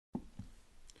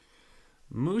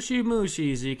Mushy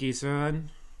mushy, Zeke-san.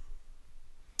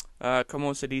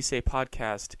 Como se dice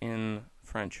podcast in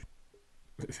French?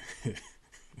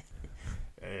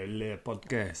 Le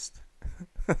podcast.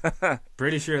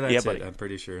 Pretty sure Yeah, that's buddy. it. I'm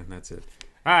pretty sure that's it.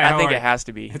 Hi, I how think are it you? has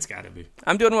to be. It's gotta be.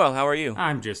 I'm doing well. How are you?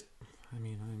 I'm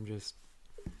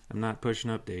not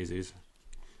pushing up daisies.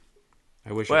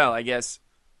 I wish. Well, I guess.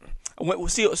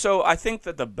 See, so I think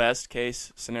that the best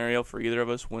case scenario for either of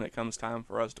us when it comes time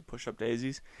for us to push up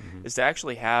daisies is to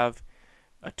actually have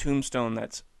a tombstone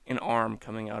that's an arm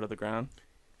coming out of the ground,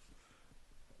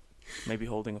 maybe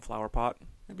holding a flower pot.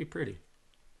 That'd be pretty.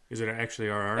 Is it actually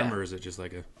our arm, Yeah. or is it just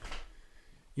like a,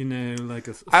 like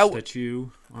a I statue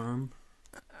arm?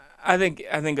 I think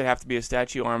it'd have to be a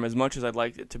statue arm. As much as I'd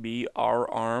like it to be our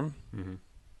arm,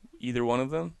 either one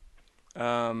of them,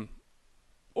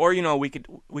 or we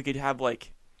could have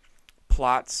like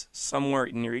plots somewhere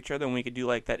near each other, and we could do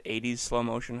like that '80s slow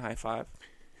motion high five.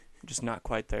 Just not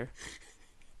quite there.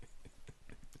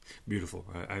 Beautiful.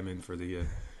 I'm in for the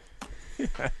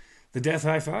the death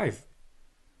high five.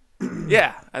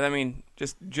 Yeah, I mean,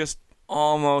 just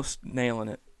almost nailing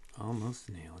it. Almost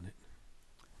nailing it.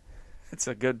 It's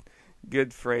a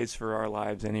good phrase for our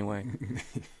lives, anyway.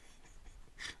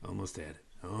 Almost had it.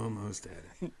 Almost had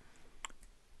it.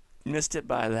 Missed it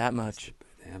by that much.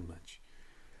 That much.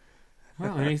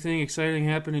 Well, anything exciting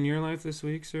happen in your life this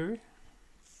week, sir?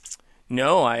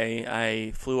 No,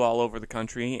 I flew all over the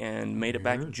country and made it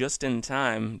back Yeah. just in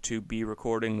time to be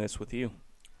recording this with you.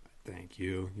 Thank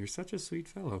you. You're such a sweet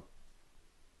fellow.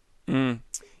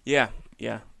 Yeah,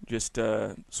 just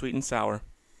sweet and sour.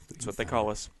 That's what they call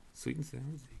us. Sweet and sour.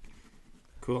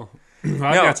 Cool. Well,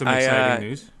 I got some exciting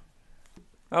news.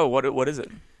 Oh, what is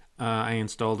it? I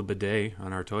installed a bidet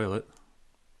on our toilet.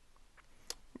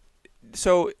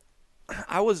 So,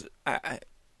 I was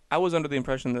under the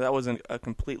impression that was a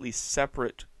completely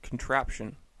separate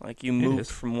contraption. Like you moved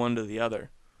from one to the other.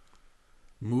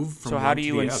 Move from So how do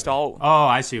you install? Oh,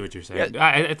 I see what you're saying. Yeah.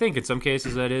 I think in some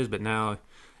cases that is, but now,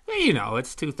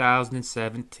 it's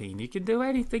 2017. You can do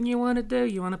anything you want to do.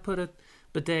 You want to put a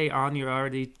bidet on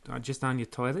just on your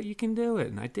toilet, you can do it,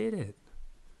 and I did it.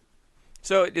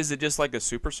 So is it just like a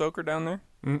super soaker down there?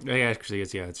 Yeah, actually,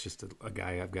 it's just a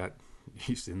guy I've got.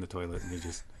 He's in the toilet, and he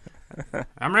just,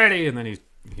 I'm ready, and then he's,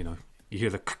 you hear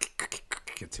the,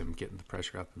 gets him getting the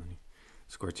pressure up, and then he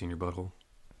squirts in your butthole.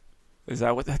 Is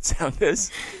that what that sound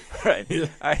is? Right.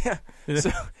 Yeah.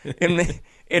 So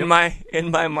in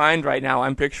my mind right now,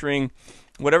 I'm picturing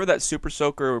whatever that super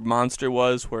soaker monster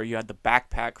was, where you had the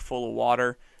backpack full of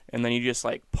water, and then you just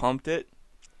like pumped it.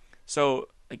 So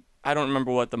I don't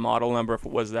remember what the model number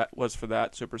was for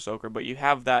that super soaker, but you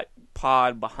have that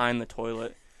pod behind the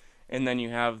toilet, and then you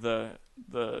have the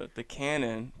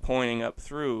cannon pointing up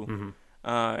through,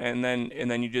 and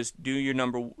then you just do your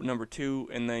number 2,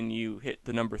 and then you hit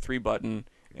the number 3 button,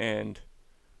 and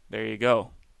there you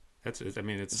go. That's it. I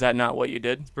mean, Is that not what you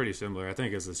did? It's pretty similar. I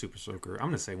think as a super soaker, I'm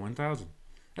gonna say 1,000.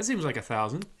 That seems like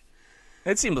 1,000.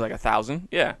 It seems like 1,000.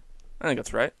 Yeah, I think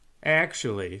that's right.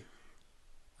 Actually,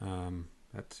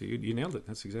 that's you nailed it.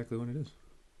 That's exactly what it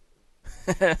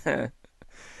is.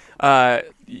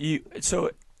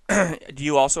 Do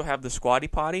you also have the squatty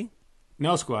potty?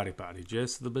 No squatty potty,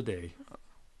 just the bidet.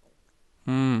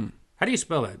 How do you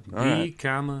spell that? B,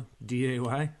 comma,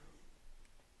 D-A-Y?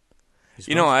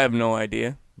 I have no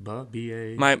idea.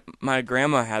 B-A. My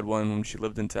grandma had one when she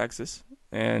lived in Texas,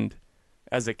 and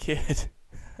as a kid,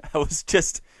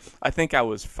 I think I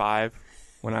was 5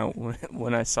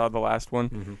 when I saw the last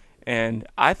one, and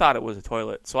I thought it was a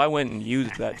toilet, so I went and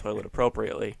used that toilet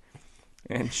appropriately,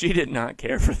 and she did not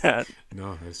care for that.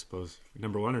 No, I suppose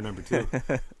number 1 or number 2.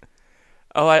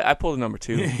 Oh, I pulled a number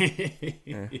 2.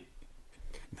 Yeah.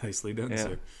 Nicely done, Yeah.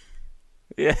 sir.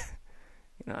 Yeah,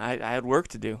 I had work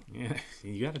to do. Yeah,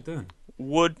 you got it done.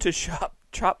 Wood to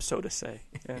chop, so to say.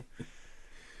 Yeah.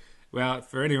 Well,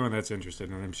 for anyone that's interested,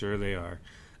 and I'm sure they are,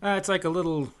 it's like a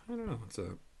little, I don't know, it's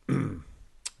a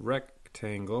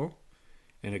rectangle,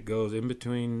 and it goes in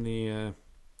between the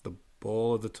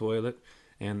bowl of the toilet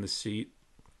and the seat,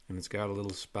 and it's got a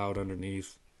little spout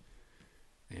underneath,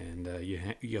 and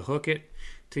you hook it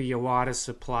to your water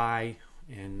supply,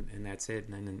 and that's it.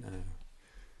 And then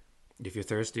if you're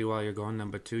thirsty while you're going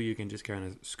number 2, you can just kind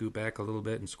of scoot back a little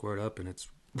bit and squirt up, and it's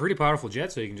a pretty powerful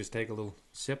jet, so you can just take a little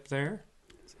sip there.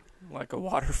 Like a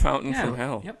water fountain from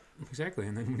hell. Yep, exactly.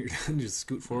 And then when you're done, just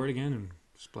scoot forward again and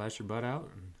splash your butt out.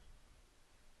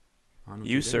 And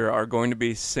you, sir, are going to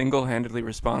be single-handedly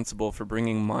responsible for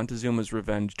bringing Montezuma's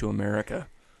revenge to America.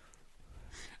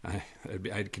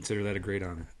 I'd consider that a great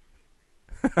honor.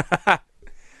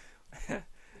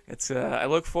 I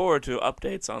look forward to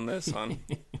updates on this.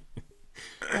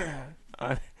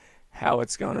 how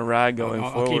it's gonna ride going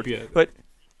I'll forward. keep you. But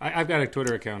I've got a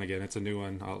Twitter account again. It's a new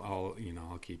one. I'll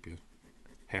keep you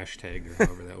hashtag or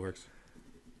however that works.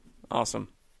 awesome,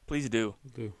 please do.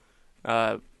 Do.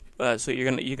 So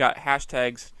you got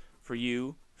hashtags for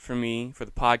you, for me, for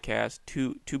the podcast.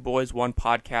 Two boys, one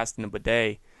podcast, and a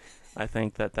bidet. I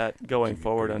think that going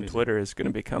forward on Twitter is going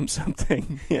to become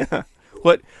something. Yeah.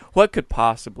 What could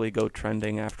possibly go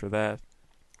trending after that?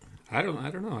 I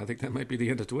don't know. I think that might be the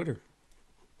end of Twitter.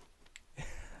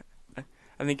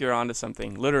 I think you're onto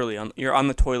something. Literally, you're on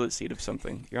the toilet seat of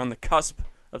something. You're on the cusp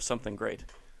of something great.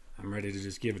 I'm ready to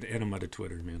just give an enema to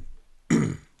Twitter, man.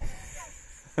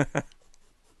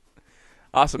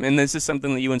 Awesome. And this is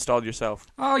something that you installed yourself.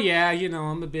 Oh, yeah.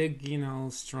 I'm a big,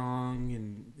 strong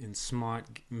and smart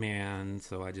man.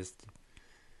 So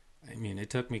it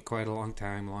took me quite a long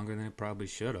time, longer than it probably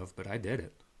should have, but I did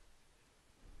it.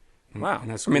 Wow.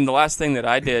 The last thing that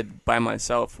I did by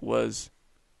myself was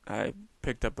I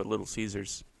picked up at Little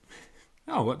Caesars.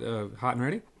 Oh, what? Hot and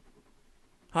ready?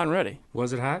 Hot and ready.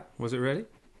 Was it hot? Was it ready?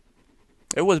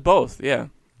 It was both, yeah.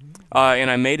 And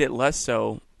I made it less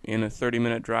so in a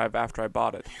 30-minute drive after I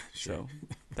bought it. So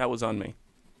that was on me.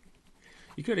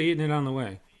 You could have eaten it on the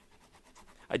way.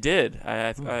 I did.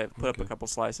 I put up a couple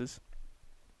slices.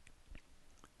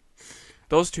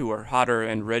 Those two are hotter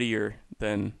and readier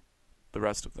than the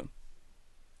rest of them.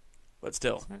 But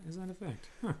still. Is that a fact?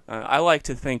 Huh. I like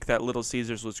to think that Little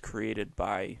Caesars was created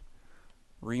by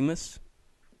Remus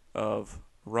of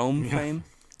Rome fame.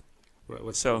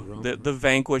 What's So the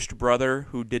vanquished brother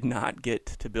who did not get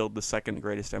to build the second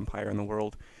greatest empire in the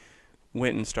world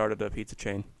went and started a pizza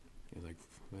chain. You're like,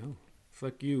 well,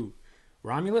 fuck you,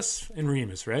 Romulus and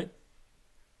Remus, right?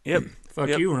 Yep. Fuck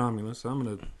you, Romulus.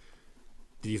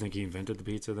 Do you think he invented the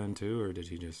pizza then too, or did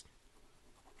he just?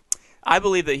 I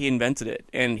believe that he invented it,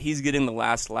 and he's getting the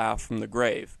last laugh from the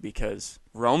grave because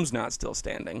Rome's not still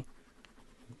standing.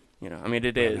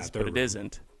 It is, but it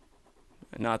isn't.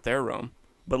 Not their Rome.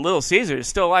 But Little Caesar is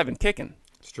still alive and kicking.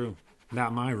 It's true.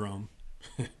 Not my Rome.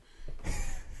 But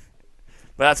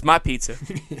that's my pizza.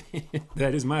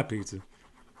 That is my pizza.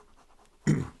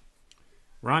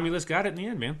 Romulus got it in the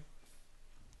end, man.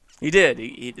 He did.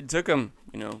 It took him,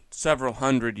 several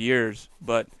hundred years,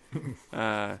 but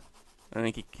I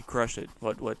think he crushed it.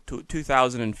 What,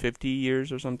 2,050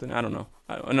 years or something? I don't know.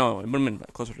 No, it would have been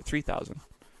closer to 3,000.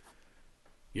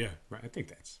 Yeah, right. I think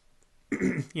that's,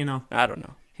 I don't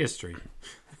know. history.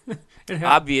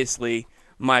 Obviously,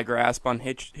 my grasp on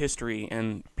history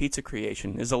and pizza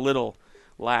creation is a little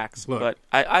lax, but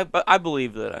I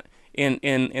believe that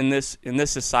in this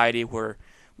society where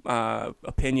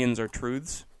opinions are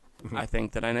truths, I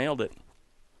think that I nailed it.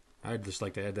 I'd just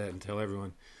like to add that and tell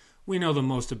everyone, we know the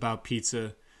most about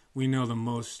pizza. We know the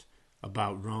most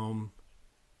about Rome.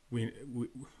 We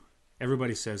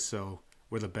everybody says so.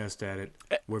 We're the best at it.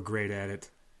 We're great at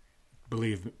it.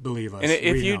 Believe us. And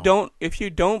if you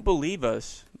don't believe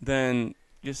us, then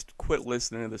just quit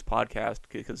listening to this podcast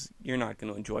because you're not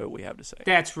going to enjoy what we have to say.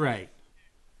 That's right.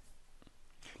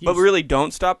 But really,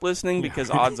 don't stop listening because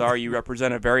odds are you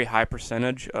represent a very high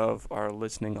percentage of our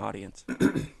listening audience.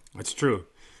 That's true.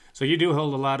 So you do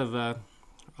hold a lot of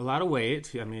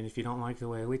weight. I mean, if you don't like the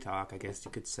way we talk, I guess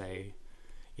you could say,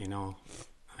 I'm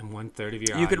 1/3 of your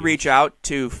audience. You could reach out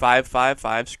to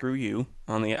 555 Screw You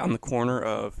on the corner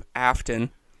of Afton,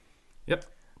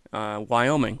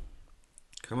 Wyoming.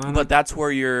 Come on. But that's where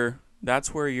your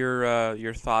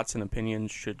thoughts and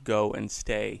opinions should go and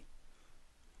stay.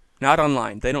 Not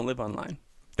online. They don't live online.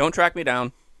 Don't track me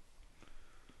down.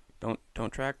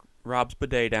 Don't track Rob's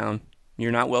bidet down.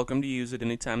 You're not welcome to use it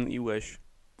anytime that you wish.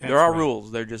 There are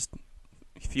rules. They're just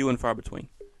few and far between.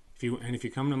 If you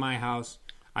come to my house,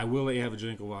 I will let you have a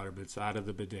drink of water, but it's out of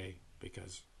the bidet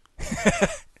because.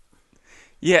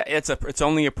 Yeah, it's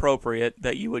only appropriate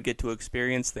that you would get to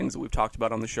experience things that we've talked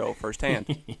about on the show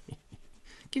firsthand.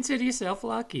 Consider yourself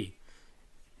lucky.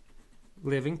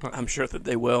 I'm sure that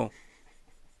they will.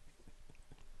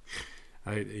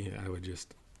 I would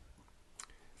just.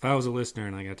 If I was a listener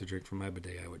and I got to drink from my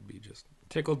bidet, I would be just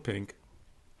tickled pink.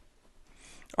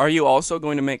 Are you also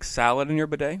going to make salad in your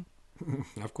bidet?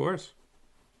 Of course.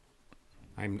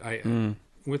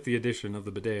 With the addition of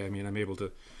the bidet, I'm able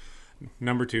to.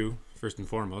 Number 2, first and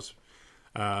foremost.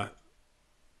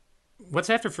 What's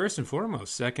after first and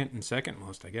foremost? Second and second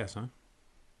most, I guess, huh?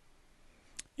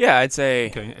 Yeah, I'd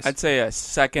say a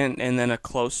second and then a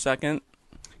close second.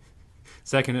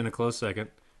 Second and a close second.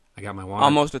 I got my water.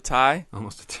 Almost a tie. I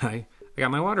got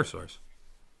my water source.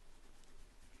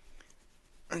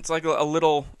 It's like a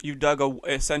little. You dug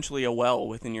essentially a well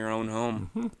within your own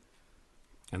home. Mm-hmm.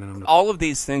 And then I'm gonna... all of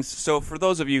these things. So for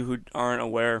those of you who aren't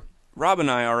aware, Rob and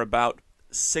I are about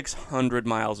 600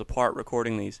 miles apart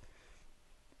recording these.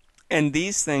 And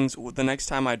these things, the next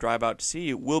time I drive out to see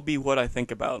you, will be what I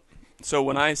think about. So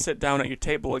when I sit down at your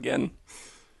table again,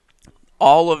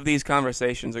 all of these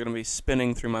conversations are going to be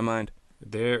spinning through my mind.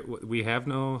 We have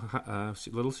no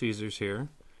Little Caesars here,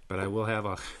 but I will have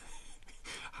a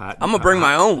hot... I'm going to bring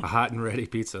my own. A hot and ready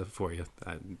pizza for you.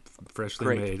 Freshly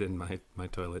Great. made in my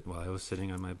toilet while I was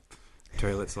sitting on my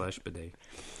toilet/bidet.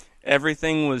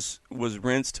 Everything was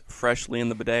rinsed freshly in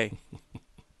the bidet.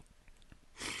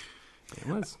 It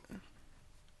was.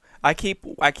 I keep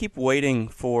waiting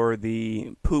for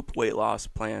the poop weight loss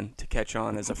plan to catch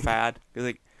on as a fad.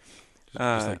 Like,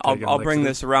 I'll bring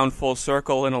this around full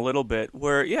circle in a little bit.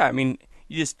 Where you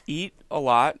just eat a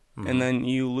lot and then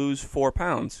you lose 4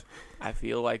 pounds. I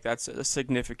feel like that's a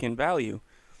significant value.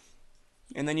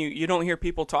 And then you don't hear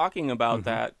people talking about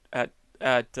that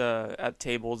at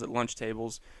tables, at lunch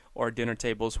tables, or dinner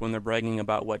tables when they're bragging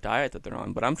about what diet that they're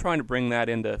on. But I'm trying to bring that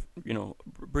into,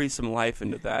 breathe some life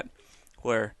into that,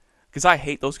 because I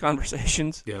hate those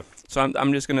conversations. Yeah. So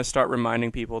I'm just going to start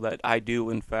reminding people that I do,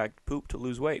 in fact, poop to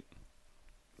lose weight.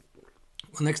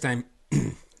 Well, next time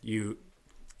if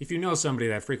you know somebody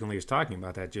that frequently is talking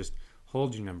about that, just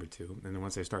hold your number 2. And then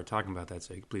once they start talking about that,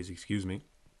 say, please excuse me.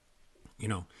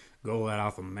 Go let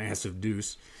off a massive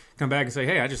deuce. Come back and say,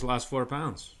 hey, I just lost 4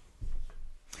 pounds.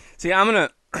 See, I'm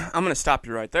gonna stop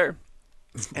you right there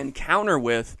and counter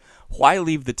with, why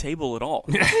leave the table at all?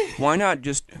 Why not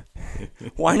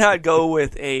go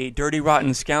with a Dirty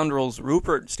Rotten Scoundrels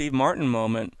Rupert Steve Martin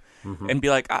moment and be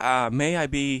like, may I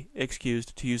be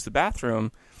excused to use the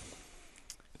bathroom?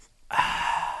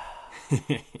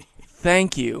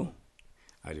 Thank you.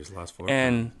 I just lost 4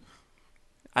 and pounds.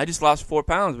 I just lost 4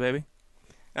 pounds, baby.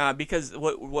 Because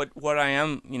what I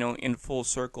am, in full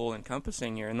circle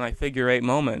encompassing here in my figure 8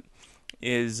 moment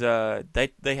is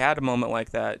they had a moment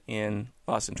like that in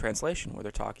Lost in Translation where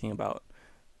they're talking about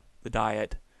the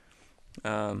diet.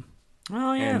 And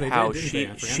how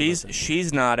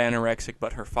she's not anorexic,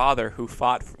 but her father, who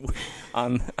fought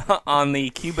on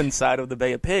the Cuban side of the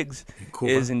Bay of Pigs,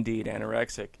 is indeed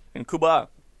anorexic in Cuba.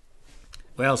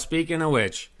 Well, speaking of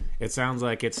which, it sounds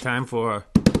like it's time for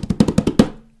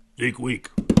Zeke Week.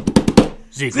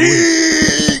 Zeke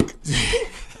Week.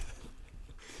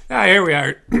 Here we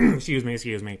are. Excuse me. It's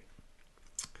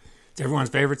everyone's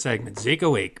favorite segment, Zeke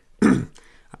Week.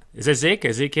 Is it Zeke?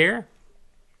 Is Zeke here?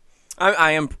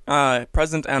 I am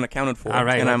present and accounted for, all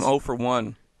right, and I'm 0 for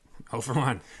 1. 0 for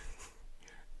 1.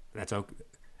 That's okay.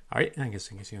 All right, I guess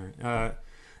you are.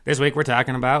 This week we're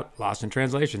talking about Lost in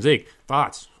Translation. Zeke,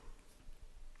 thoughts?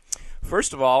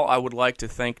 First of all, I would like to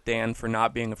thank Dan for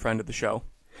not being a friend of the show.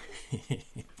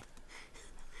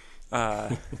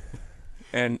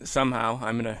 And somehow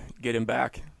I'm going to get him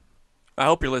back. I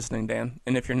hope you're listening, Dan.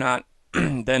 And if you're not,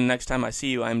 then next time I see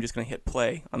you, I'm just going to hit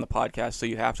play on the podcast so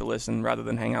you have to listen rather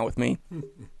than hang out with me.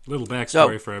 Little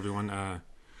backstory for everyone.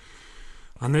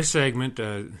 On this segment,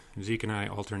 Zeke and I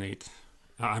alternate.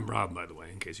 I'm Rob, by the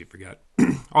way, in case you forgot.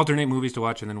 Alternate movies to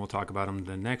watch, and then we'll talk about them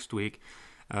the next week.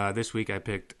 This week I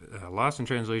picked Lost in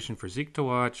Translation for Zeke to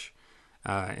watch.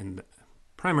 And the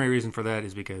primary reason for that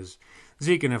is because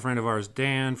Zeke and a friend of ours,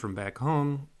 Dan, from back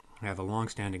home, have a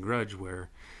long-standing grudge where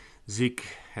Zeke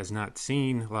has not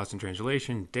seen Lost in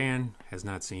Translation, Dan has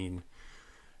not seen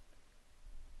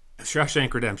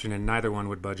Shawshank Redemption, and neither one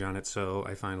would budge on it, so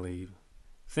I finally,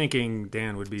 thinking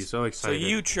Dan would be so excited. So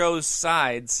you chose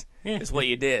sides, is what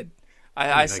you did.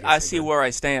 I see where I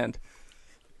stand.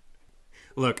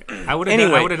 Look, I would have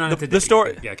done it today. The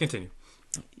story. Yeah, continue.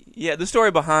 Yeah, the story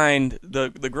behind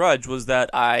the grudge was that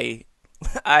I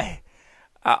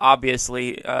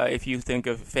obviously, if you think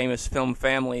of famous film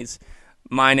families,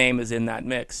 my name is in that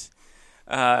mix.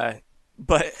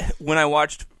 But when I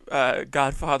watched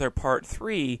Godfather Part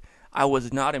 3, I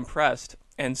was not impressed,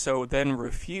 and so then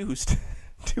refused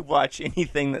to watch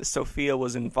anything that Sophia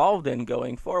was involved in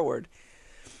going forward,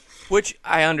 which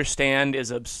I understand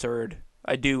is absurd.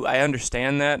 I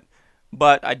understand that,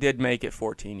 but I did make it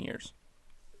 14 years.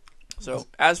 So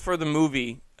as for the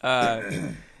movie,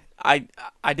 I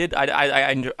did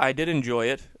enjoy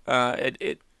it.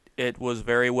 It was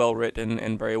very well written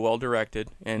and very well directed,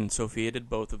 and Sophia did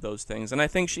both of those things. And I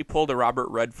think she pulled a Robert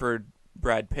Redford,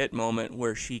 Brad Pitt moment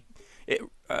where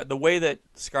the way that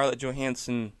Scarlett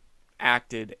Johansson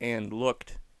acted and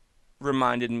looked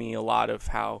reminded me a lot of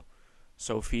how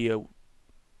Sophia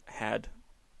had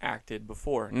acted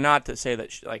before. Not to say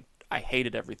that I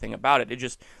hated everything about it. It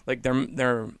just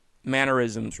their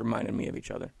mannerisms reminded me of each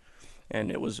other,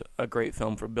 and it was a great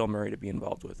film for Bill Murray to be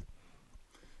involved with.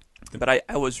 But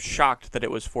I was shocked that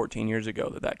it was 14 years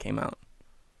ago that came out.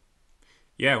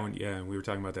 Yeah, we were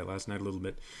talking about that last night a little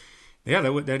bit. Yeah,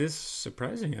 that is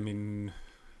surprising. I mean,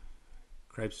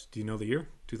 cripes, do you know the year?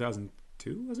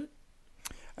 2002, was it?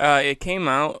 It came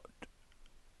out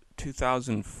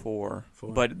 2004,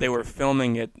 but they were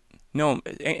filming it. No,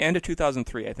 end of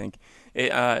 2003, I think.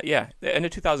 The end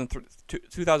of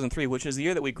 2003, which is the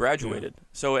year that we graduated. Yeah.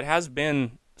 So it has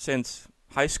been since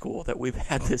high school that we've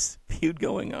had this feud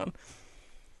going on.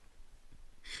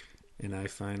 And I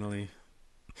finally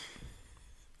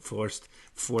forced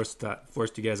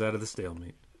you guys out of the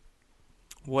stalemate.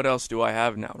 What else do I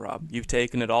have now, Rob? You've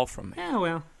taken it all from me. Yeah,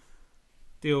 well,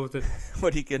 deal with it.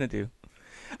 What are you gonna do?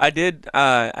 I did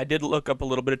look up a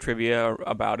little bit of trivia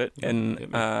about it,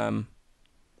 and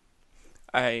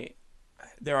I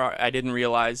didn't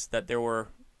realize that there were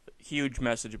huge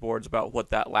message boards about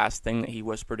what that last thing that he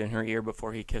whispered in her ear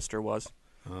before he kissed her was.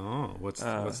 Oh, what's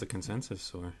the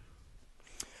consensus or?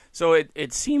 So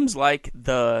it seems like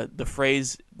the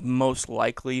phrase most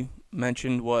likely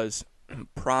mentioned was,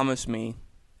 "Promise me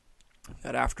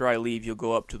that after I leave, you'll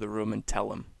go up to the room and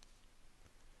tell him."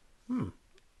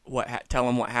 Tell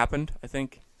him what happened, I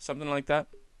think. Something like that.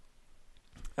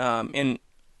 And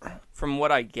from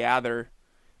what I gather,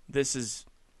 this is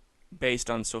based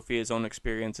on Sophia's own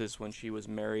experiences when she was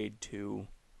married to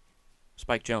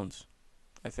Spike Jonze,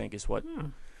 I think is what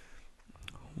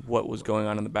was going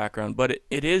on in the background. But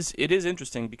it is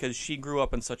interesting because she grew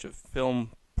up in such a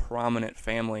film prominent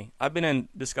family. I've been in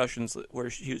discussions where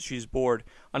she's bored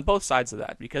on both sides of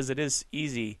that, because it is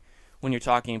easy when you're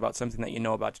talking about something that you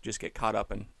know about to just get caught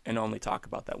up and only talk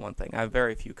about that one thing. I have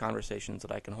very few conversations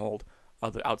that I can hold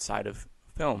outside of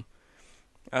film.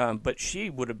 But she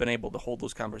would have been able to hold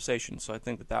those conversations, so I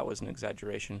think that was an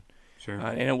exaggeration. Sure.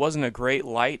 And it wasn't a great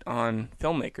light on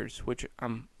filmmakers, which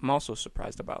I'm also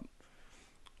surprised about,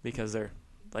 because they're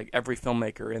like every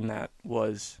filmmaker in that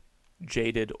was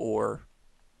jaded or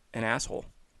an asshole.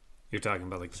 You're talking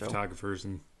about like the photographers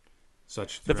and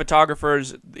such. The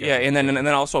photographers, yeah, and then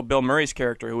also Bill Murray's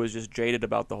character, who was just jaded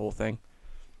about the whole thing.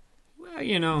 Well,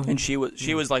 you know, and she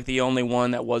was like the only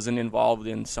one that wasn't involved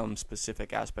in some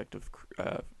specific aspect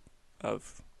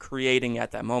of creating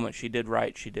at that moment. She did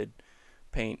write, she did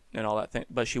paint, and all that thing,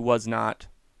 but she was not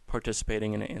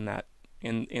participating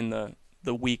in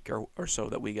the week or so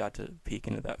that we got to peek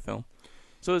into that film.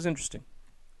 So it was interesting.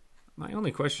 My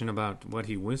only question about what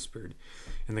he whispered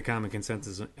in the common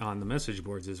consensus on the message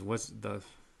boards is, was the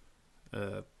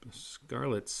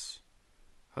Scarlett's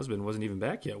husband wasn't even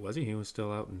back yet, was he? He was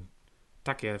still out in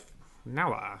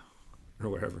Takanawa or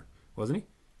wherever, wasn't he?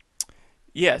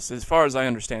 Yes, as far as I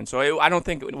understand. So I don't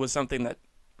think it was something that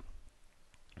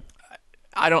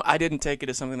I didn't take it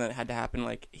as something that had to happen.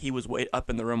 Like he was up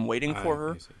in the room waiting for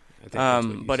her.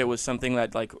 But it was something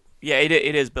that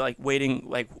it is. But like waiting,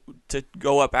 like to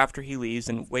go up after he leaves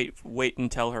and wait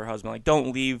and tell her husband, like,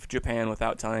 don't leave Japan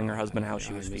without telling her husband how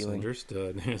she was feeling.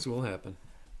 Understood. This will happen.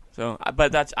 So,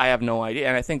 but I have no idea,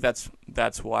 and I think that's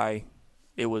why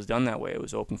it was done that way. It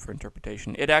was open for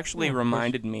interpretation. It actually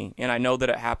reminded me, and I know that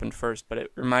it happened first, but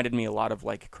it reminded me a lot of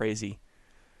like Crazy.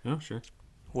 Oh, sure.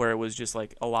 Where it was just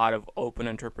like a lot of open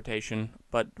interpretation,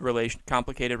 but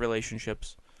complicated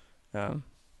relationships. And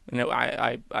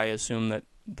I assume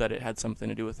that it had something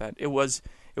to do with that. It was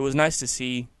nice to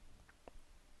see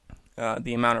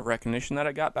the amount of recognition that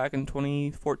it got back in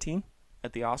 2014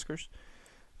 at the Oscars.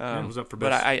 It was up for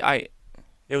best. But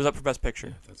it was up for Best Picture.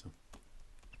 Yeah, that's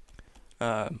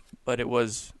so. But it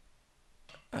was.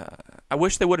 I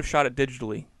wish they would have shot it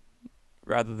digitally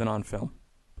rather than on film.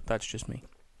 But that's just me.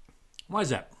 Why is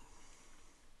that?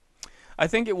 I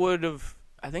think it would have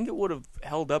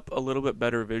held up a little bit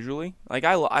better visually. Like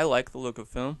I like the look of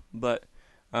film, but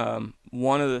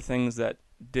one of the things that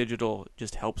digital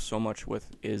just helps so much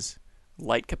with is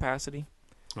light capacity.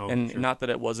 Oh, and sure. Not that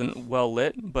it wasn't well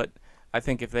lit, but I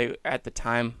think if they at the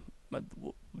time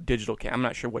I'm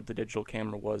not sure what the digital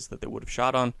camera was that they would have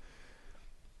shot on,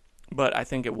 but I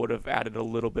think it would have added a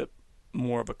little bit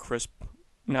more of a crisp.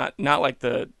 Not like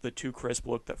the too crisp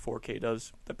look that 4K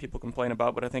does that people complain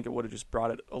about, but I think it would have just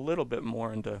brought it a little bit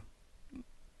more into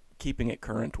keeping it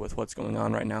current with what's going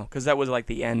on right now. Because that was like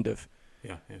the end of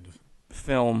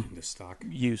film the stock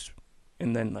use,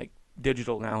 and then like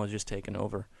digital now has just taken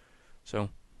over. So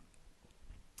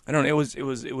I don't know. It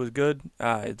was good.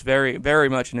 It's very very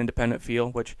much an independent feel,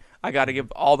 which I got to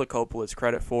give all the Coppolas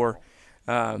credit for.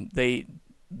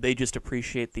 They just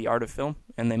appreciate the art of film,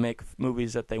 and they make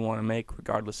movies that they want to make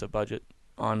regardless of budget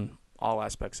on all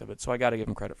aspects of it. So I got to give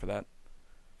them credit for that.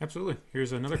 Absolutely.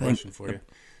 Here's another question for you.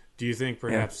 Do you think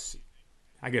perhaps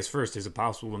I guess first, is it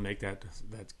possible to make that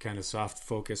kind of soft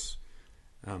focus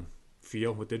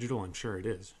feel with digital? I'm sure it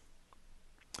is.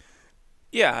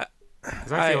 Yeah,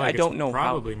 Because I feel like I don't it's know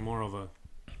probably more of an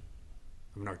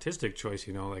artistic choice.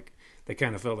 Like they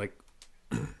kind of felt like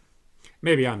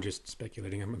maybe I'm just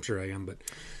speculating. I'm sure I am, but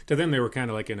to them they were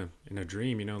kind of like in a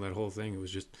dream. That whole thing. It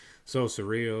was just so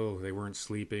surreal. They weren't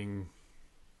sleeping.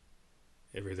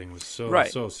 Everything was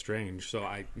so strange. So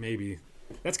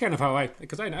that's kind of how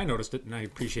because I noticed it and I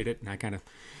appreciate it, and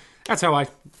that's how I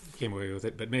came away with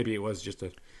it. But maybe it was just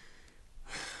a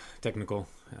technical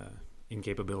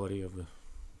incapability of the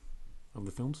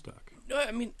film stock.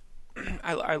 I mean,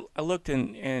 I looked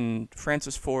and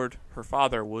Francis Ford, her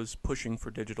father, was pushing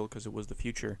for digital because it was the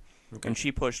future, and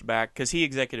she pushed back because he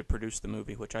executive produced the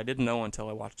movie, which I didn't know until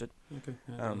I watched it. Okay.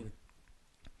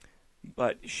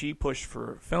 But she pushed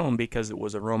for film because it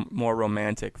was a more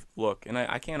romantic look, and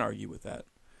I can't argue with that.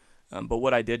 But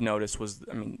what I did notice was,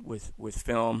 I mean, with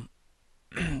film,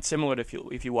 similar to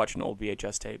if you watch an old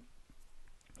VHS tape,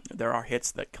 there are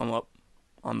hits that come up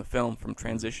on the film from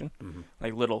transition,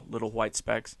 like little white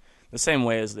specks. The same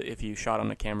way as if you shot on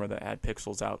a camera that had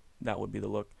pixels out, that would be the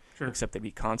look, except they'd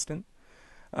be constant.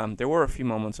 There were a few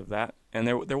moments of that, and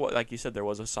there was, like you said, there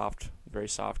was a very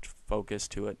soft focus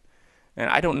to it. And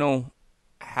I don't know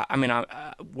how, I mean,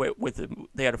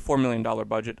 they had a $4 million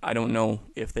budget. I don't know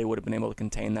if they would have been able to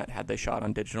contain that had they shot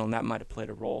on digital, and that might have played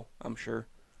a role, I'm sure.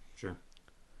 Sure.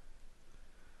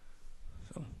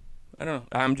 So, I don't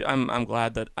know. I'm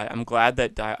glad that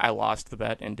I lost the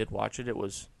bet and did watch it. It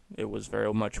was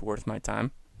very much worth my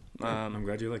time. I'm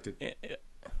glad you liked it.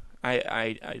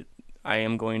 I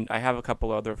have a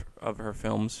couple other of her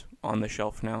films on the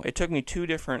shelf now. It took me 2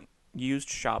 different used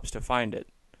shops to find it.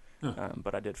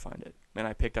 But I did find it, and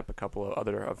I picked up a couple of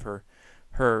other of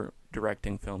her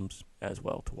directing films as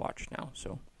well to watch now.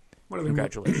 So,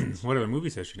 congratulations! What other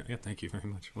movies has she done? Yeah, thank you very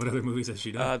much. What other movies has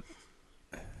she done?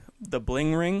 The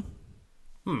Bling Ring.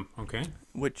 Okay.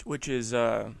 Which is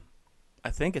I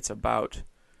think it's about.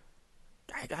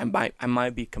 I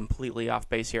might be completely off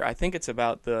base here. I think it's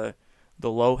about the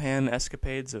Lohan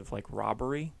escapades of like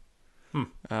robbery.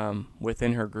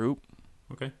 Within her group.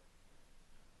 Okay.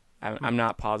 I'm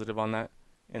not positive on that.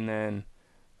 And then,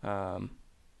 I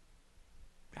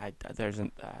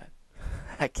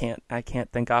can't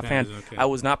think offhand. Okay. I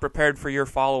was not prepared for your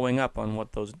following up on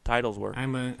what those titles were.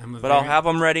 But I'll have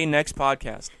them ready next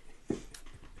podcast.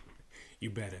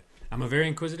 You better. I'm a very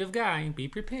inquisitive guy. Be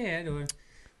prepared, or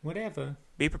whatever.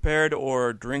 Be prepared,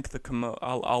 or drink the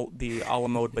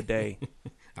Alamode bidet.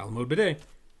 Alamode bidet.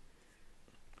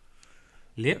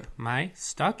 Lip my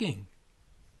stocking.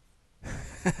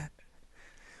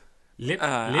 Lip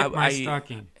my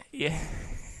stocking. Yeah,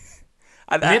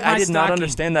 I did not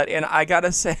understand that, and I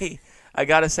gotta say,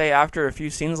 after a few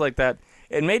scenes like that,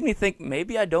 it made me think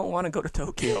maybe I don't want to go to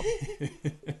Tokyo.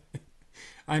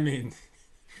 I mean,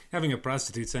 having a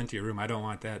prostitute sent to your room, I don't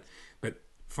want that. But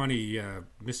funny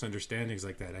misunderstandings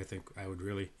like that, I think I would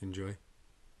really enjoy.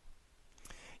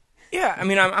 Yeah, I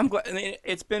mean, I'm glad. I mean,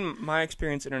 it's been my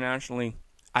experience internationally.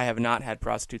 I have not had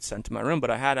prostitutes sent to my room, but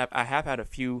I have had a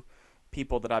few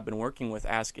people that I've been working with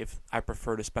ask if I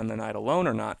prefer to spend the night alone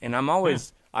or not, and I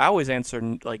always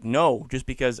answer like no, just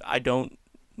because I don't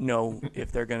know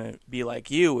if they're gonna be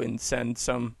like you and send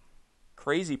some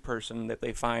crazy person that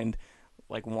they find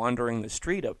like wandering the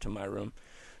street up to my room.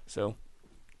 So,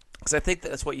 because I think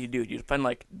that's what you do. You find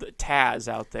like the Taz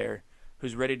out there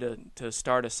who's ready to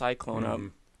start a cyclone up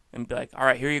and be like, all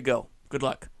right, here you go. Good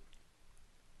luck.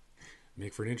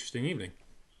 Make for an interesting evening.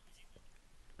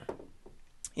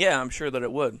 Yeah, I'm sure that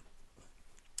it would.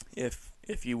 If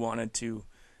you wanted to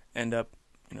end up,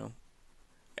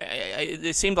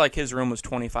 it seemed like his room was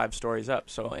 25 stories up.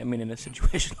 So, I mean, in a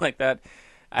situation like that,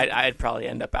 I'd probably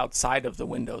end up outside of the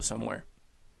window somewhere.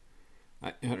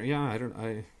 I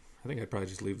think I'd probably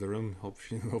just leave the room.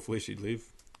 Hopefully she'd leave.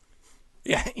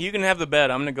 Yeah, you can have the bed.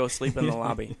 I'm going to go sleep in the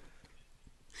lobby.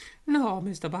 No,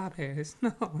 Mr. Bob Harris.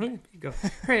 No, let me go.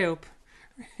 Help.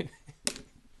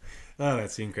 Oh,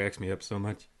 that scene cracks me up so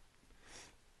much.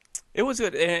 It was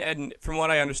good, and from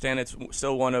what I understand, it's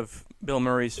still one of Bill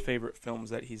Murray's favorite films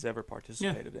that he's ever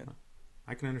participated in.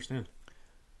 I can understand.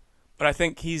 But I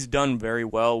think he's done very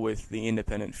well with the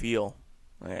independent feel.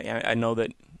 I know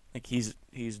that like he's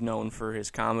known for his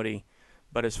comedy,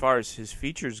 but as far as his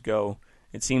features go,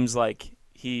 it seems like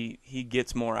he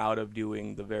gets more out of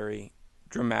doing the very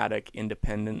dramatic,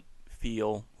 independent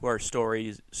feel, where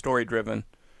story driven,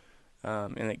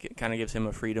 and it kind of gives him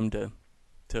a freedom to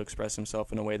express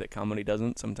himself in a way that comedy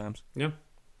doesn't sometimes. Yeah.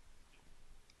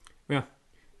 Well,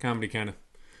 comedy kind of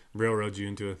railroads you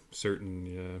into a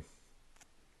certain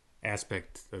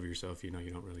aspect of yourself, you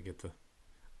don't really get the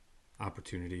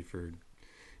opportunity for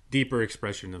deeper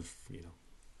expression of,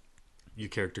 your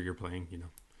character you're playing,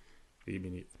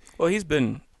 Well, he's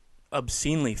been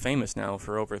obscenely famous now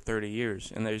for over 30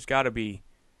 years, and there's got to be,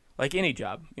 like any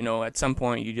job, at some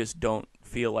point you just don't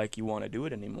feel like you want to do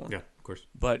it anymore. Yeah, of course.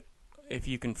 But if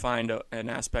you can find an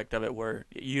aspect of it where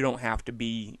you don't have to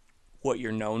be what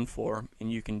you're known for,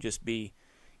 and you can just be,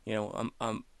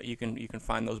 you can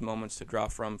find those moments to draw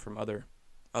from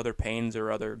other pains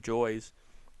or other joys.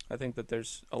 I think that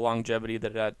there's a longevity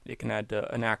that it can add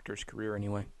to an actor's career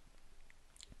anyway.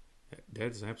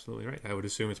 That's absolutely right. I would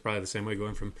assume it's probably the same way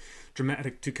going from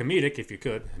dramatic to comedic, if you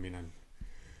could. I mean,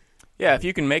 if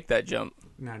you can make that jump.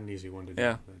 Not an easy one to do.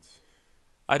 Yeah.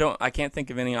 I can't think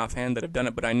of any offhand that have done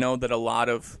it, but I know that a lot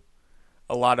of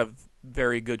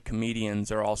very good comedians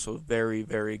are also very,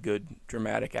 very good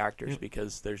dramatic actors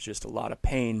because there's just a lot of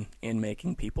pain in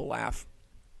making people laugh.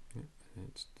 Yeah,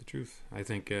 that's the truth. I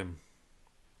think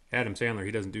Adam Sandler,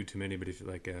 he doesn't do too many, but if you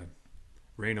like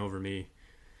Reign Over Me,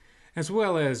 as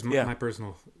well as my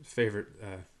personal favorite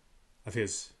of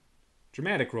his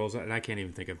dramatic roles, and I can't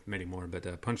even think of many more,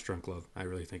 but Punch Drunk Love, I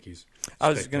really think he's I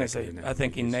was going to say, I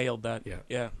think he nailed that.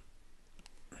 Yeah.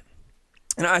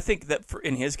 And I think that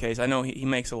in his case, I know he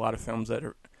makes a lot of films that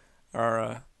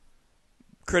are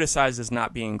criticized as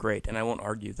not being great, and I won't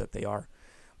argue that they are.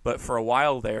 But for a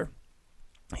while there,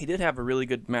 he did have a really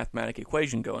good mathematic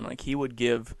equation going. Like, he would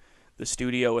give the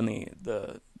studio and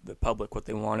the public what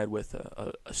they wanted with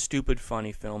a stupid,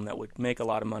 funny film that would make a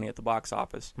lot of money at the box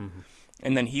office. Mm-hmm.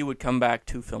 And then he would come back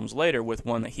 2 films later with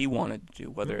one that he wanted to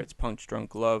do, whether it's Punch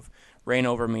Drunk Love, Reign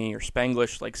Over Me, or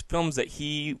Spanglish, like films that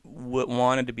he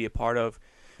wanted to be a part of,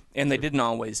 and they didn't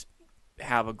always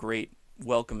have a great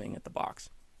welcoming at the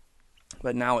box.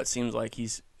 But now it seems like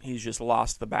he's just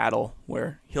lost the battle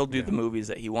where he'll do the movies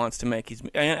that he wants to make.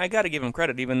 And I got to give him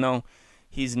credit, even though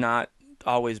he's not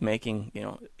always making,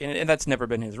 and that's never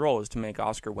been his role, is to make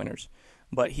Oscar winners.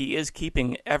 But he is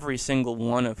keeping every single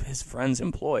one of his friends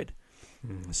employed.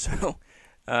 So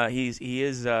he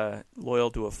is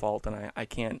loyal to a fault, and I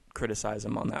can't criticize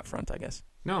him on that front, I guess.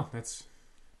 No,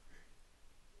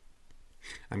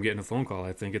 I'm getting a phone call.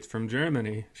 I think it's from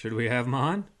Germany. Should we have him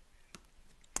on?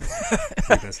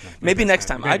 Maybe next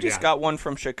time. I just got one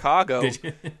from Chicago. Did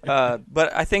you?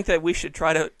 But I think that we should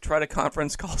try to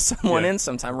conference call someone in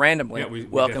sometime randomly. Yeah, we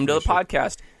Welcome to the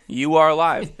podcast. You are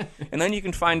live. And then you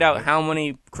can find out how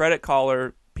many credit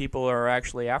caller people are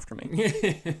actually after me.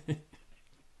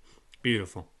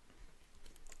 Beautiful.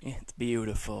 It's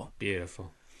beautiful.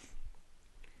 Beautiful.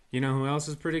 You know who else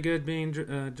is pretty good being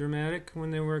dramatic when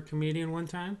they were a comedian one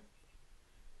time?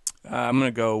 I'm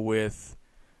going to go with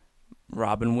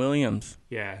Robin Williams.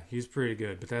 Yeah, he's pretty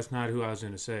good, but that's not who I was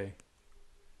going to say.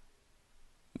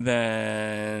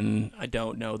 Then I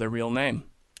don't know their real name.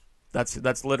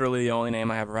 That's literally the only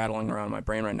name I have rattling around my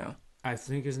brain right now. I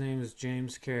think his name is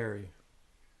James Carrey.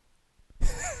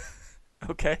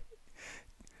 Okay.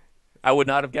 I would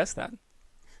not have guessed that.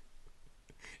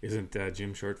 Isn't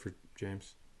Jim short for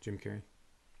James? Jim Carrey?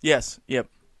 Yes. Yep.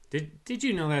 Did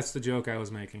you know that's the joke I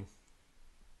was making?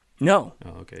 No.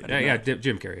 Oh, okay. Yeah,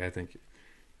 Jim Carrey, I think,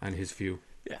 on his few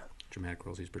dramatic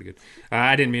roles, he's pretty good.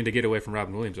 I didn't mean to get away from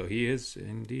Robin Williams, though. He is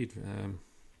indeed.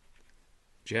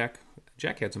 Jack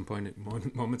had some poignant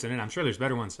moments in it. I'm sure there's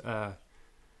better ones.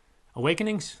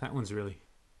 Awakenings, that one's really...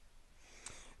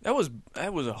 That was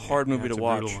a hard movie to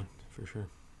watch. Brutal one, for sure.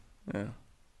 Yeah.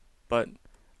 But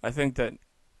I think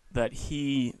that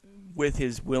he, with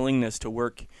his willingness to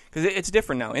work, because it's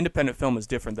different now. Independent film is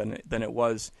different than it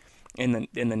was in the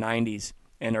 90s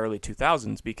and early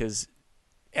 2000s, because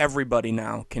everybody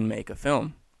now can make a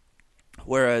film.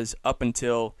 Whereas up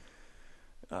until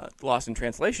Lost in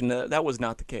Translation, that was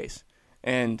not the case.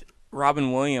 And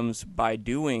Robin Williams, by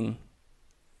doing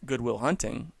Good Will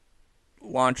Hunting,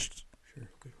 launched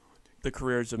the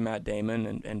careers of Matt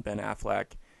Damon and Ben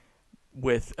Affleck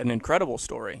with an incredible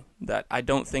story that I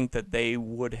don't think that they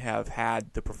would have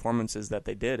had the performances that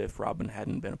they did if Robin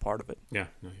hadn't been a part of it. Yeah,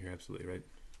 no, you're absolutely right.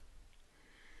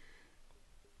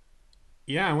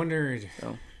 Yeah, I wonder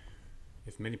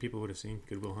if many people would have seen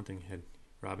Good Will Hunting had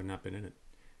Robin not been in it.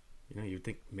 You'd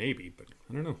think maybe, but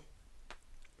I don't know.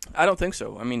 I don't think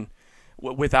so. I mean,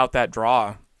 without that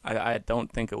draw, I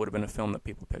don't think it would have been a film that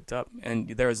people picked up. And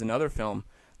there is another film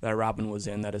that Robin was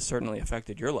in that has certainly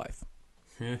affected your life.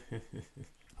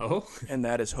 Oh? And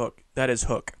that is Hook. That is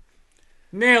Hook.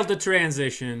 Nailed the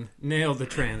transition.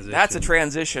 That's a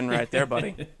transition right there,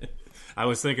 buddy. I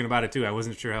was thinking about it, too. I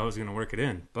wasn't sure how I was going to work it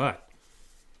in, but...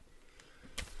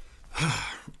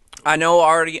 I know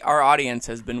our audience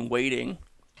has been waiting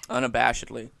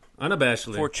unabashedly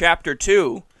unabashedly. For Chapter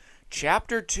 2.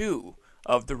 Chapter 2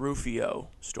 of the Rufio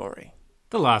story.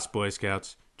 The Lost Boy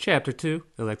Scouts, Chapter 2,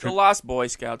 The Lost Boy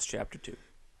Scouts, Chapter 2.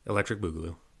 Electric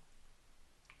Boogaloo.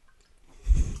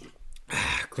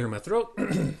 Clear my throat.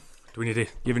 Do we need to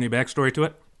give any backstory to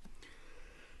it?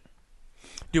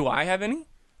 Do I have any?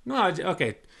 No,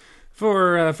 okay.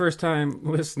 For first-time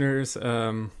listeners...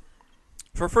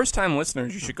 For first-time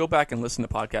listeners, you should go back and listen to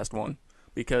Podcast 1,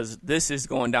 because this is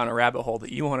going down a rabbit hole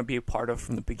that you want to be a part of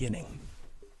from the beginning.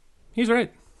 He's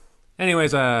right.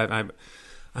 Anyways, I'm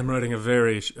writing a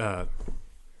very... I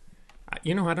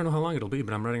don't know how long it'll be,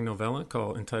 but I'm writing a novella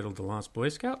entitled The Lost Boy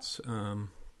Scouts,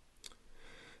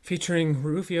 featuring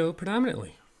Rufio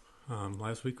predominantly.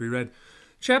 Last week we read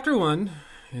Chapter 1,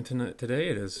 and today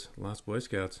it is Lost Boy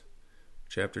Scouts,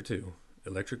 Chapter 2,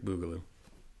 Electric Boogaloo.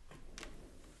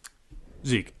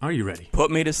 Zeke, are you ready?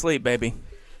 Put me to sleep, baby.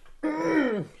 Me.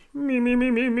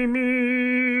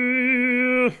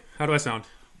 How do I sound?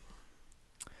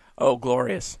 Oh,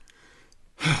 glorious.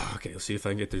 Okay, let's see if I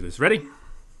can get through this. Ready?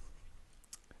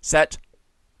 Set.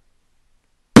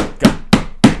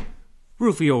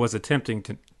 Rufio was attempting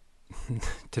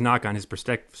to knock on his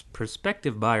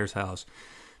prospective buyer's house,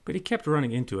 but he kept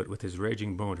running into it with his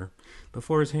raging boner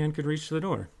before his hand could reach the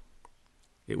door.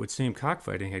 It would seem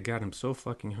cockfighting had got him so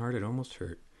fucking hard it almost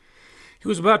hurt. He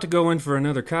was about to go in for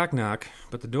another cock knock,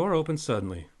 but the door opened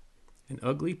suddenly. An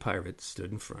ugly pirate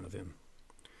stood in front of him.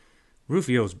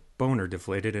 Rufio's boner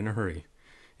deflated in a hurry.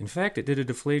 In fact, it did a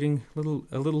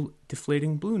little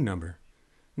deflating balloon number.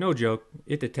 No joke,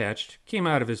 it detached, came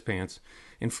out of his pants,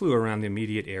 and flew around the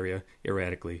immediate area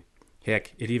erratically.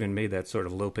 Heck, it even made that sort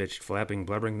of low-pitched, flapping,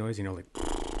 blubbering noise, like...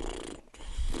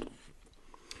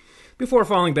 before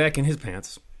falling back in his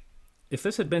pants. If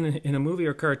this had been in a movie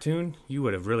or cartoon, you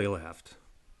would have really laughed.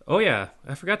 Oh yeah,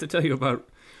 I forgot to tell you about...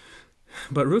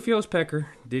 But Rufio's pecker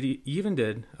did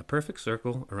a perfect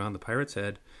circle around the pirate's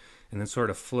head, and then sort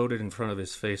of floated in front of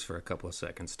his face for a couple of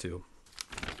seconds, too.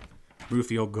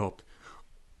 Rufio gulped.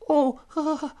 Oh,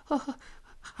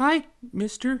 hi,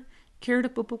 mister. Care to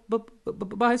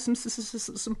buy some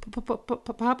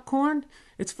popcorn?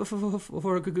 It's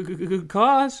for a good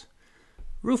cause.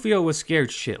 Rufio was scared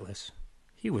shitless.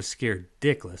 He was scared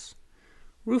dickless.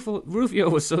 Rufio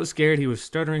was so scared he was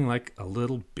stuttering like a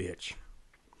little bitch.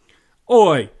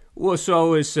 Oi, what's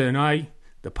all this, eh?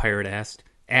 The pirate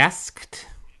asked,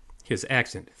 his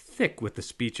accent thick with the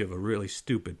speech of a really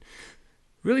stupid,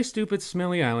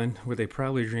 smelly island where they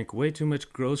probably drink way too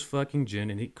much gross fucking gin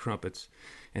and eat crumpets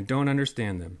and don't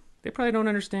understand them. They probably don't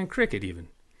understand cricket even.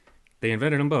 They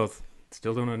invented them both,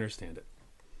 still don't understand it.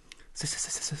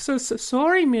 So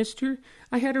sorry, mister.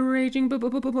 I had a raging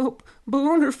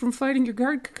boner from fighting your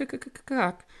guard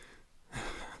cock.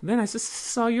 Then I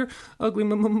saw your ugly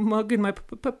mug in my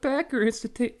pecker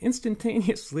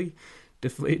instantaneously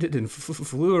deflated and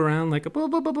flew around like a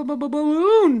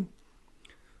balloon.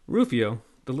 Rufio,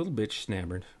 the little bitch,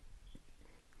 snabbered.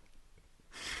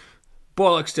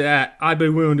 Bollocks to that. I'd be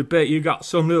willing to bet you got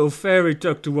some little fairy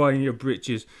tucked away in your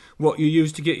breeches, what you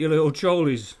used to get your little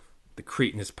trolleys, the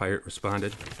cretinous pirate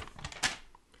responded.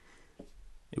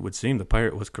 It would seem the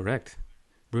pirate was correct.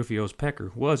 Rufio's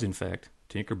pecker was, in fact,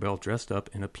 Tinker Bell dressed up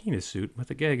in a penis suit with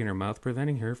a gag in her mouth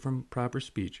preventing her from proper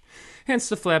speech, hence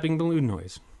the flapping balloon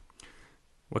noise.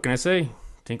 What can I say?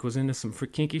 Tink was into some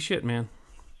kinky shit, man.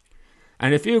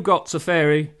 And if you got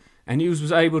Safari, and you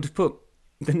was able to put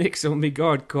the nicks on me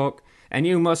guard cock, and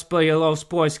you must be a lost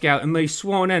Boy Scout and me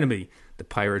sworn enemy, the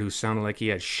pirate, who sounded like he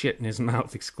had shit in his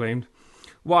mouth, exclaimed.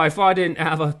 Why, if I didn't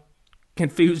have a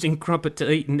confusing crumpet to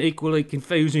eat and equally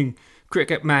confusing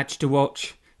cricket match to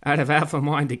watch, I'd have half a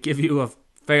mind to give you a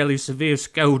fairly severe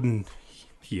scolding,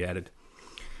 he added.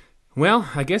 Well,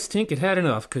 I guess Tink had had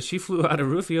enough, because she flew out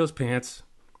of Rufio's pants,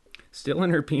 still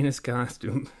in her penis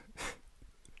costume,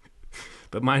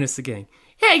 but minus the gang.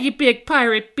 Hey, you big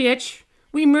pirate bitch!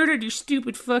 We murdered your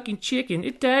stupid fucking chicken.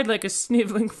 It died like a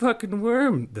sniveling fucking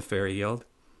worm, the fairy yelled.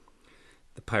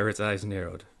 The pirate's eyes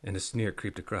narrowed, and a sneer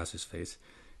creeped across his face.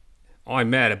 I'm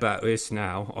mad about this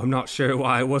now. I'm not sure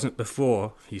why I wasn't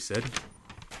before, he said.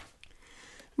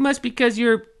 Must because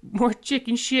you're more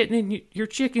chicken shit than your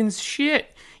chicken's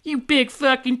shit, you big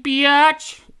fucking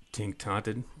biatch, Tink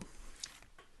taunted.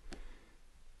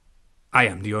 I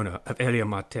am the owner of Elia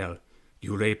Martel.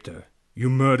 You raped her. You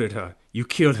murdered her. You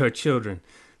killed her children,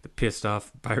 the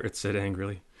pissed-off pirate said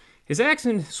angrily. His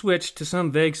accent switched to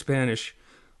some vague Spanish,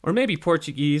 or maybe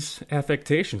Portuguese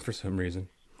affectation for some reason.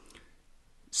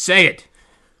 Say it!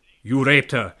 You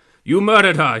raped her. You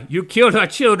murdered her. You killed her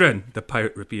children, the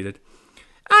pirate repeated.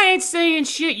 I ain't saying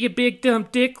shit, you big dumb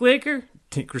dick licker,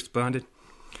 Tink responded.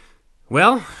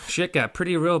 Well, shit got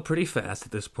pretty real pretty fast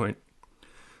at this point.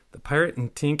 The pirate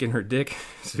and Tink in her dick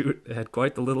suit had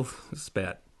quite the little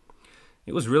spat.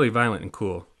 It was really violent and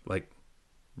cool. Like,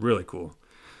 really cool.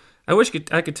 I wish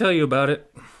I could tell you about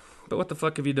it, but what the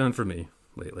fuck have you done for me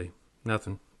lately?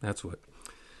 Nothing. That's what.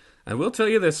 I will tell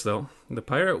you this, though. The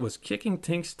pirate was kicking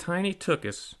Tink's tiny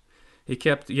tuchus. He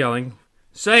kept yelling,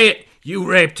 "Say it! You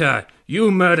raped her!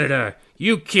 You murdered her!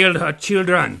 You killed her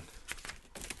children!"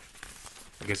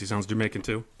 I guess he sounds Jamaican,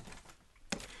 too.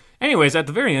 Anyways, at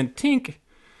the very end,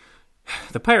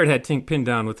 the pirate had Tink pinned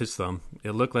down with his thumb.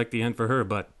 It looked like the end for her,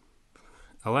 but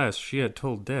alas, she had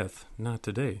told death, not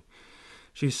today.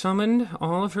 She summoned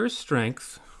all of her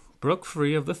strength, broke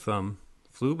free of the thumb,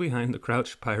 flew behind the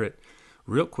crouched pirate,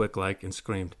 real quick-like, and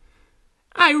screamed,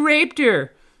 "I raped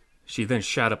her!" She then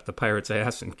shot up the pirate's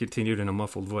ass and continued in a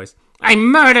muffled voice, "I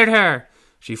murdered her!"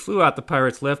 She flew out the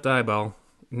pirate's left eyeball,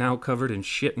 now covered in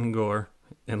shit and gore,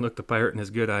 and looked the pirate in his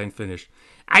good eye and finished,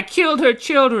 "I killed her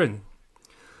children!"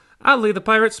 Oddly, the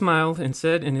pirate smiled and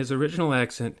said in his original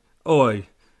accent, "Oi,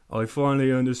 I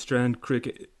finally understand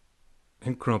cricket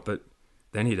and crumpet."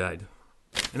 Then he died.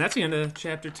 And that's the end of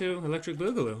Chapter 2, Electric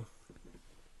Boogaloo.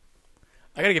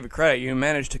 I gotta give you credit. You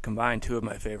managed to combine two of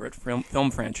my favorite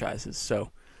film franchises,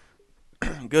 so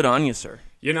good on you, sir.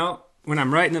 You know, when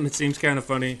I'm writing them, it seems kind of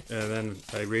funny, and then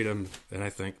I read them, and I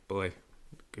think, boy,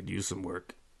 could use some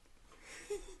work.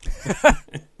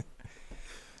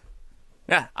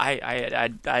 Yeah,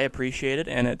 I appreciate it,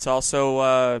 and it's also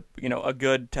a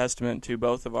good testament to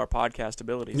both of our podcast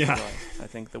abilities. Yeah. So I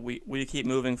think that we keep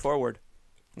moving forward.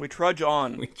 We trudge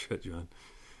on. We trudge on.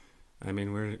 I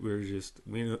mean, we're just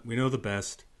we know the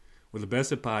best. We're the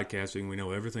best at podcasting. We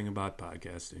know everything about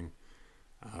podcasting.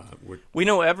 We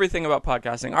know everything about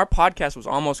podcasting. Our podcast was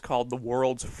almost called the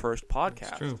world's first podcast.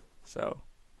 That's true. So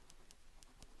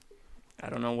I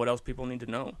don't know what else people need to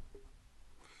know.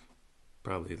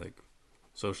 Probably like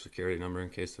Social Security number in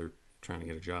case they're trying to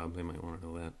get a job. They might want to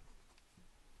know that.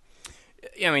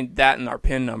 Yeah, I mean that and our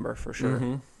PIN number for sure.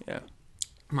 Mm-hmm. Yeah.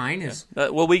 Mine is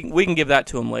well, we can give that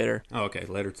to them later. Oh, okay.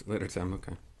 Later time.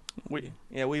 Okay.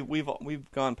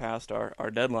 We've gone past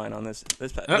our deadline on this we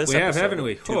episode. have, haven't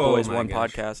we? Two Boys, One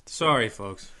gosh. Podcast. Sorry,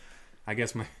 folks. I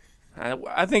guess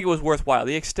I think it was worthwhile.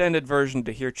 The extended version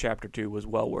to hear Chapter 2 was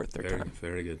well worth their time.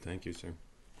 Very good. Thank you, sir.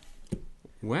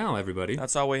 Well, everybody.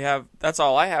 That's all we have. That's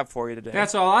all I have for you today.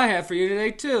 That's all I have for you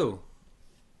today, too.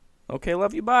 Okay,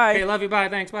 love you, bye. Okay, love you, bye.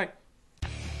 Thanks, bye.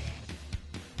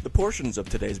 The portions of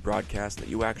today's broadcast that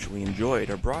you actually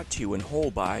enjoyed are brought to you in whole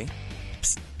by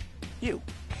you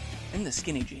in the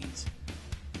skinny jeans.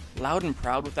 Loud and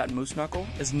proud with that moose knuckle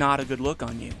is not a good look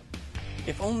on you.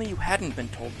 If only you hadn't been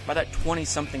told by that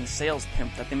 20-something sales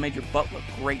pimp that they made your butt look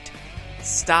great.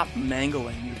 Stop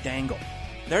mangling your dangle.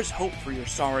 There's hope for your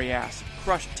sorry ass,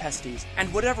 crushed testes,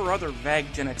 and whatever other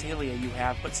vague genitalia you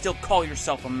have but still call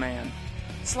yourself a man.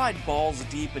 Slide balls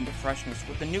deep into freshness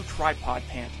with the new tripod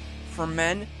pant for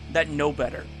men that know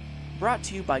better. Brought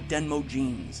to you by Denmo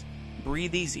Jeans.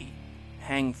 Breathe easy.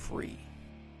 Hang free.